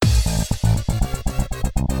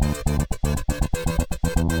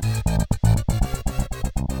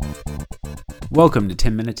Welcome to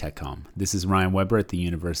 10 Minute Tech Home. This is Ryan Weber at the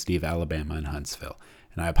University of Alabama in Huntsville.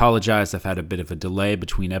 And I apologize, I've had a bit of a delay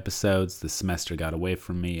between episodes. The semester got away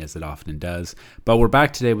from me, as it often does. But we're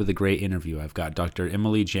back today with a great interview. I've got Dr.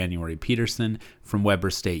 Emily January Peterson from Weber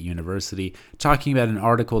State University talking about an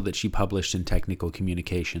article that she published in Technical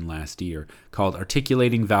Communication last year called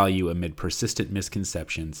Articulating Value Amid Persistent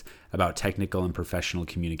Misconceptions about Technical and Professional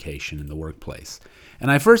Communication in the Workplace. And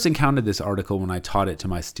I first encountered this article when I taught it to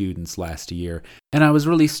my students last year, and I was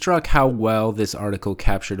really struck how well this article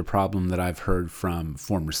captured a problem that I've heard from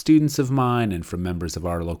former students of mine and from members of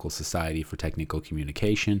our local Society for Technical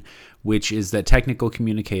Communication, which is that technical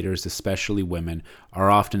communicators, especially women, are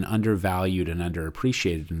often undervalued and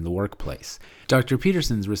underappreciated in the workplace. Dr.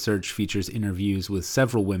 Peterson's research features interviews with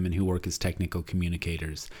several women who work as technical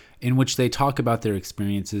communicators, in which they talk about their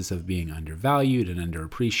experiences of being undervalued and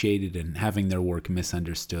underappreciated and having their work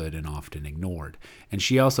misunderstood and often ignored. And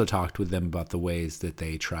she also talked with them about the ways that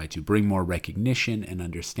they try to bring more recognition and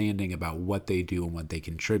understanding about what they do and what they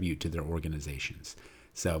contribute to their organizations.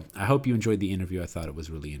 So I hope you enjoyed the interview. I thought it was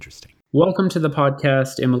really interesting. Welcome to the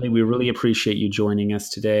podcast, Emily. We really appreciate you joining us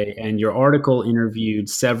today. And your article interviewed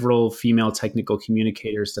several female technical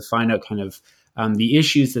communicators to find out kind of the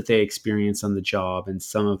issues that they experience on the job and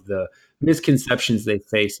some of the misconceptions they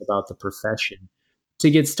face about the profession. To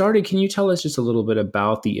get started, can you tell us just a little bit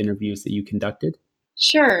about the interviews that you conducted?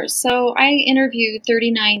 Sure. So I interviewed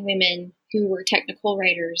 39 women who were technical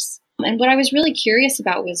writers. And what I was really curious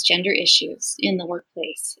about was gender issues in the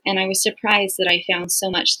workplace. And I was surprised that I found so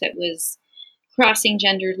much that was crossing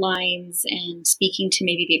gendered lines and speaking to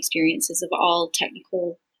maybe the experiences of all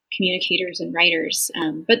technical communicators and writers.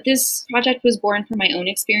 But this project was born from my own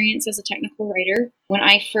experience as a technical writer. When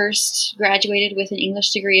I first graduated with an English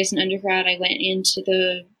degree as an undergrad, I went into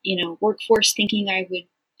the workforce thinking I would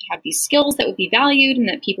have these skills that would be valued and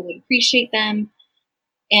that people would appreciate them.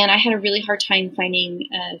 And I had a really hard time finding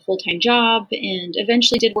a full-time job and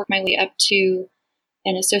eventually did work my way up to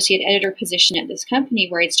an associate editor position at this company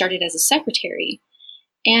where I'd started as a secretary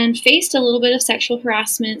and faced a little bit of sexual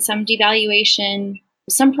harassment, some devaluation,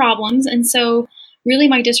 some problems. And so really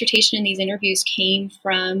my dissertation in these interviews came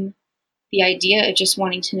from the idea of just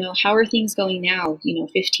wanting to know, how are things going now,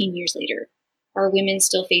 15 years later? Are women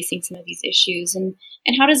still facing some of these issues? And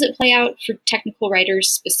how does it play out for technical writers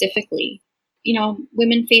specifically?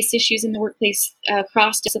 Women face issues in the workplace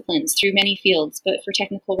across disciplines through many fields, but for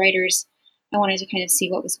technical writers, I wanted to kind of see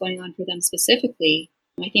what was going on for them specifically.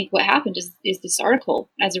 I think what happened is this article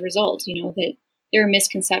as a result, that there are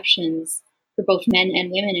misconceptions for both men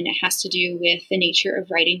and women, and it has to do with the nature of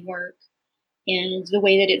writing work and the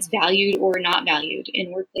way that it's valued or not valued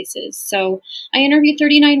in workplaces. So I interviewed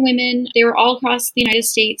 39 women. They were all across the United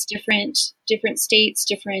States, different states,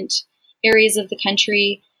 different areas of the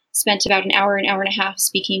country. Spent about an hour and a half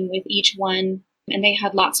speaking with each one. And they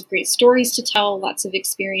had lots of great stories to tell, lots of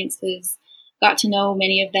experiences. Got to know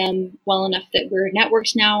many of them well enough that we're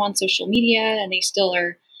networked now on social media, and they still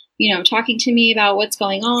are, talking to me about what's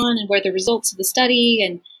going on and what are the results of the study.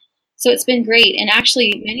 And so it's been great. And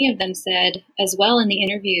actually, many of them said as well in the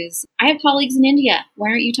interviews, I have colleagues in India. Why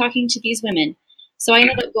aren't you talking to these women? So I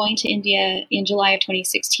ended up going to India in July of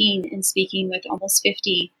 2016 and speaking with almost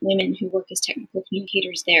 50 women who work as technical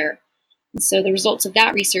communicators there. And so the results of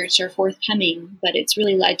that research are forthcoming, but it's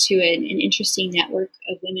really led to an interesting network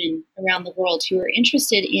of women around the world who are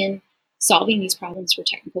interested in solving these problems for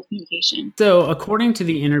technical communication. So according to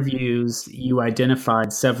the interviews, you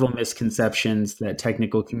identified several misconceptions that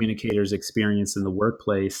technical communicators experience in the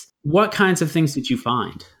workplace. What kinds of things did you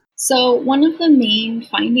find? So one of the main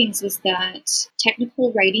findings was that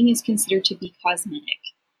technical writing is considered to be cosmetic.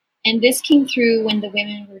 And this came through when the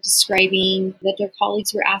women were describing that their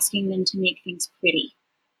colleagues were asking them to make things pretty,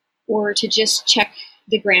 or to just check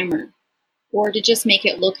the grammar, or to just make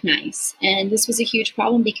it look nice. And this was a huge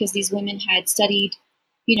problem because these women had studied,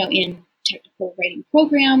 in technical writing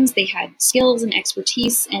programs, they had skills and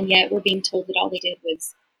expertise, and yet were being told that all they did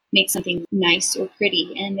was make something nice or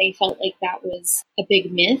pretty. And they felt like that was a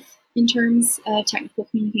big myth in terms of technical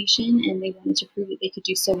communication, and they wanted to prove that they could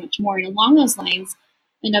do so much more. And along those lines,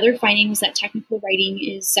 another finding was that technical writing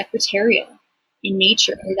is secretarial in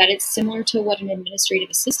nature, or that it's similar to what an administrative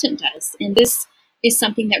assistant does. And this is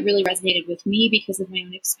something that really resonated with me because of my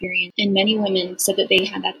own experience. And many women said that they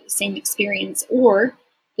had that same experience, or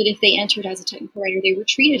that if they entered as a technical writer, they were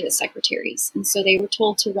treated as secretaries. And so they were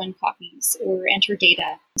told to run copies or enter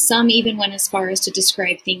data. Some even went as far as to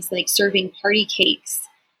describe things like serving party cakes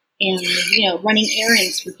and, running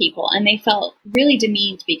errands for people. And they felt really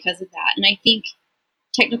demeaned because of that. And I think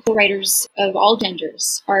technical writers of all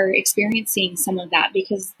genders are experiencing some of that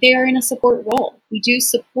because they are in a support role. We do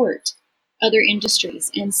support other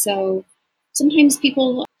industries. And so sometimes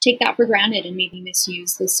people take that for granted and maybe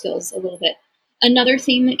misuse those skills a little bit. Another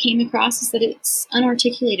theme that came across is that it's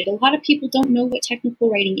unarticulated. A lot of people don't know what technical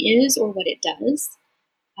writing is or what it does.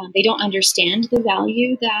 They don't understand the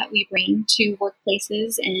value that we bring to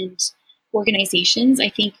workplaces and organizations. I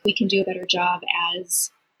think we can do a better job as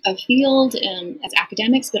a field, as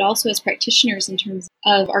academics, but also as practitioners in terms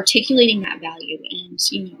of articulating that value and,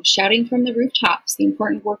 shouting from the rooftops the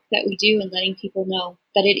important work that we do and letting people know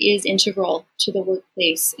that it is integral to the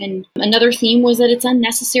workplace. And another theme was that it's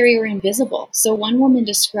unnecessary or invisible. So one woman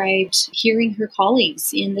described hearing her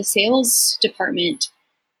colleagues in the sales department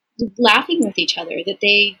laughing with each other, that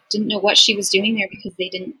they didn't know what she was doing there because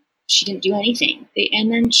she didn't do anything.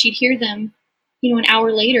 And then she'd hear them, an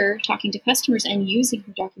hour later talking to customers and using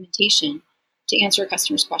her documentation to answer a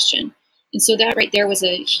customer's question. And so that right there was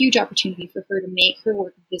a huge opportunity for her to make her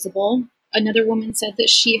work visible. Another woman said that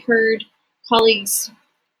she heard colleagues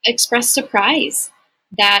express surprise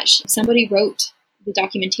that somebody wrote the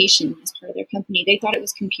documentation as part of their company. They thought it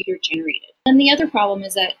was computer generated. And the other problem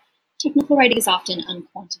is that technical writing is often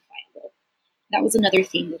unquantifiable. That was another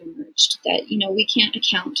theme that emerged, that, we can't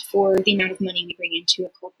account for the amount of money we bring into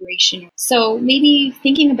a corporation. So maybe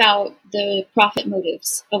thinking about the profit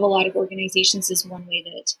motives of a lot of organizations is one way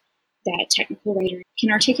that technical writers can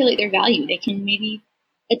articulate their value. They can maybe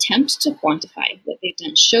attempt to quantify what they've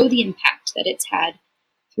done, show the impact that it's had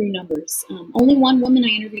through numbers. Only one woman I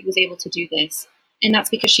interviewed was able to do this, and that's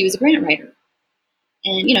because she was a grant writer.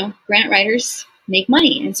 And, grant writers make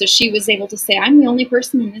money. And so she was able to say, I'm the only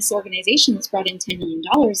person in this organization that's brought in $10 million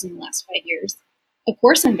in the last 5 years. Of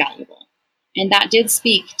course I'm valuable. And that did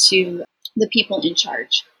speak to the people in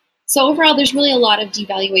charge. So overall, there's really a lot of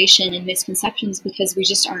devaluation and misconceptions because we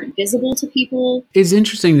just aren't visible to people. It's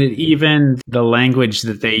interesting that even the language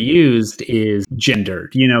that they used is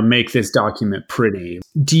gendered, make this document pretty.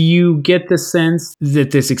 Do you get the sense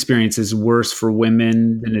that this experience is worse for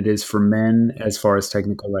women than it is for men as far as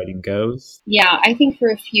technical writing goes? Yeah, I think for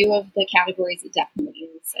a few of the categories, it definitely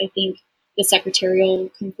is. I think the secretarial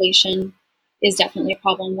conflation is definitely a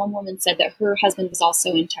problem. One woman said that her husband was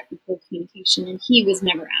also in technical communication and he was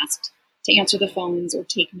never asked to answer the phones or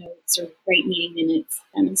take notes or write meeting minutes.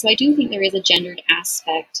 And so I do think there is a gendered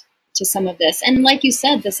aspect to some of this. And like you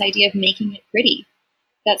said, this idea of making it pretty,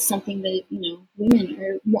 that's something that, women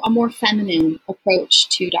are a more feminine approach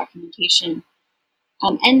to documentation.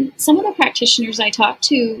 And some of the practitioners I talked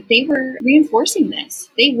to, they were reinforcing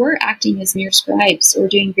this. They were acting as mere scribes or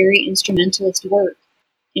doing very instrumentalist work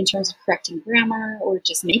in terms of correcting grammar or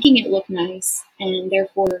just making it look nice and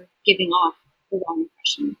therefore giving off the wrong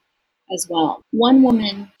impression as well. One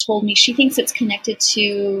woman told me she thinks it's connected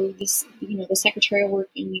to this, the secretarial work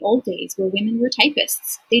in the old days where women were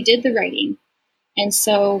typists. They did the writing. And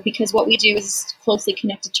so because what we do is closely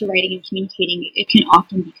connected to writing and communicating, it can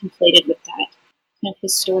often be conflated with that kind of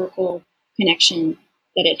historical connection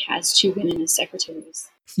that it has to women as secretaries.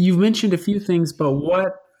 You've mentioned a few things, but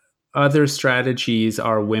what other strategies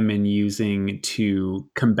are women using to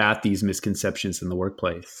combat these misconceptions in the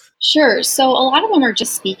workplace? Sure. So a lot of them are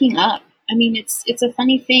just speaking up. I mean, it's a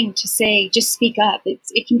funny thing to say, just speak up.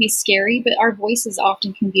 It can be scary, but our voices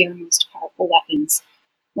often can be our most powerful weapons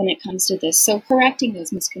when it comes to this. So correcting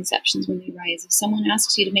those misconceptions when they rise. If someone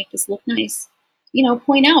asks you to make this look nice,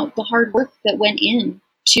 point out the hard work that went in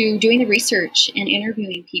to doing the research and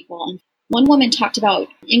interviewing people. And one woman talked about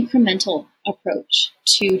incremental approach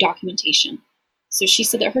to documentation. So she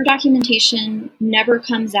said that her documentation never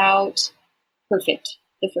comes out perfect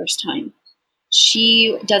the first time.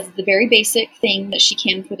 She does the very basic thing that she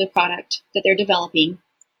can for the product that they're developing.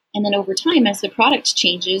 And then over time, as the product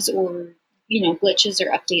changes or, glitches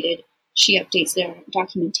are updated, she updates their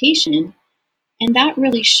documentation. And that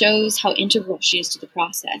really shows how integral she is to the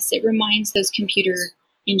process. It reminds those computer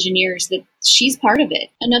engineers that she's part of it.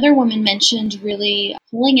 Another woman mentioned really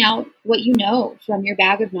pulling out what you know from your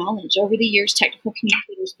bag of knowledge. Over the years, technical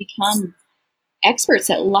communicators become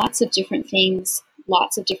experts at lots of different things,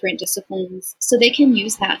 lots of different disciplines, so they can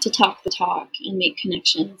use that to talk the talk and make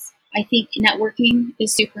connections. I think networking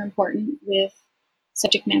is super important with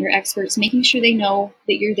subject matter experts, making sure they know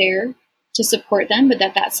that you're there to support them, but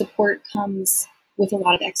that support comes with a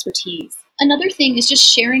lot of expertise. Another thing is just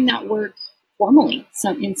sharing that work formally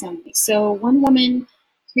in some way. So one woman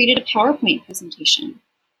created a PowerPoint presentation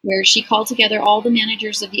where she called together all the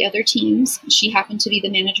managers of the other teams. She happened to be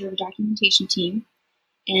the manager of a documentation team.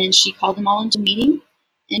 And she called them all into a meeting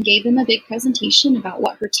and gave them a big presentation about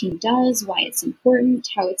what her team does, why it's important,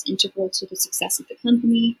 how it's integral to the success of the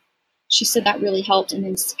company. She said that really helped, and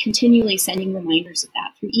then continually sending reminders of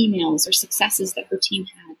that through emails or successes that her team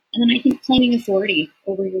had. And then I think claiming authority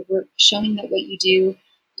over your work, showing that what you do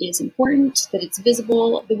is important, that it's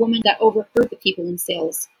visible. The woman that overheard the people in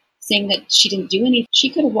sales saying that she didn't do anything, she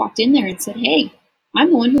could have walked in there and said, hey,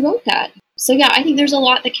 I'm the one who wrote that. So yeah, I think there's a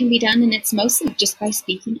lot that can be done, and it's mostly just by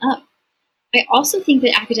speaking up. I also think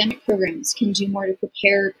that academic programs can do more to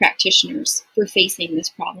prepare practitioners for facing this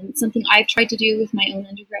problem. It's something I've tried to do with my own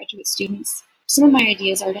undergraduate students. Some of my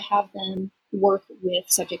ideas are to have them work with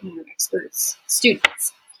subject matter experts,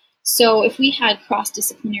 students. So if we had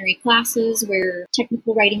cross-disciplinary classes where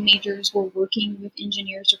technical writing majors were working with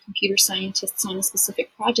engineers or computer scientists on a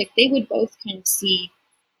specific project, they would both kind of see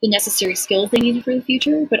the necessary skills they needed for the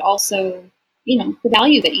future, but also, the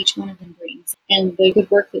value that each one of them brings and the good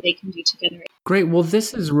work that they can do together. Great. Well,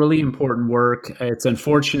 this is really important work. It's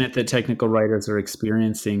unfortunate that technical writers are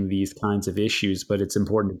experiencing these kinds of issues, but it's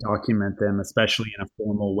important to document them, especially in a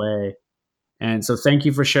formal way. And so thank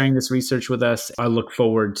you for sharing this research with us. I look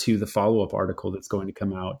forward to the follow-up article that's going to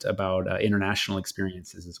come out about international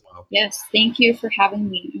experiences as well. Yes, thank you for having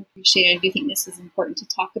me. I appreciate it. I do think this is important to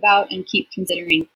talk about and keep considering.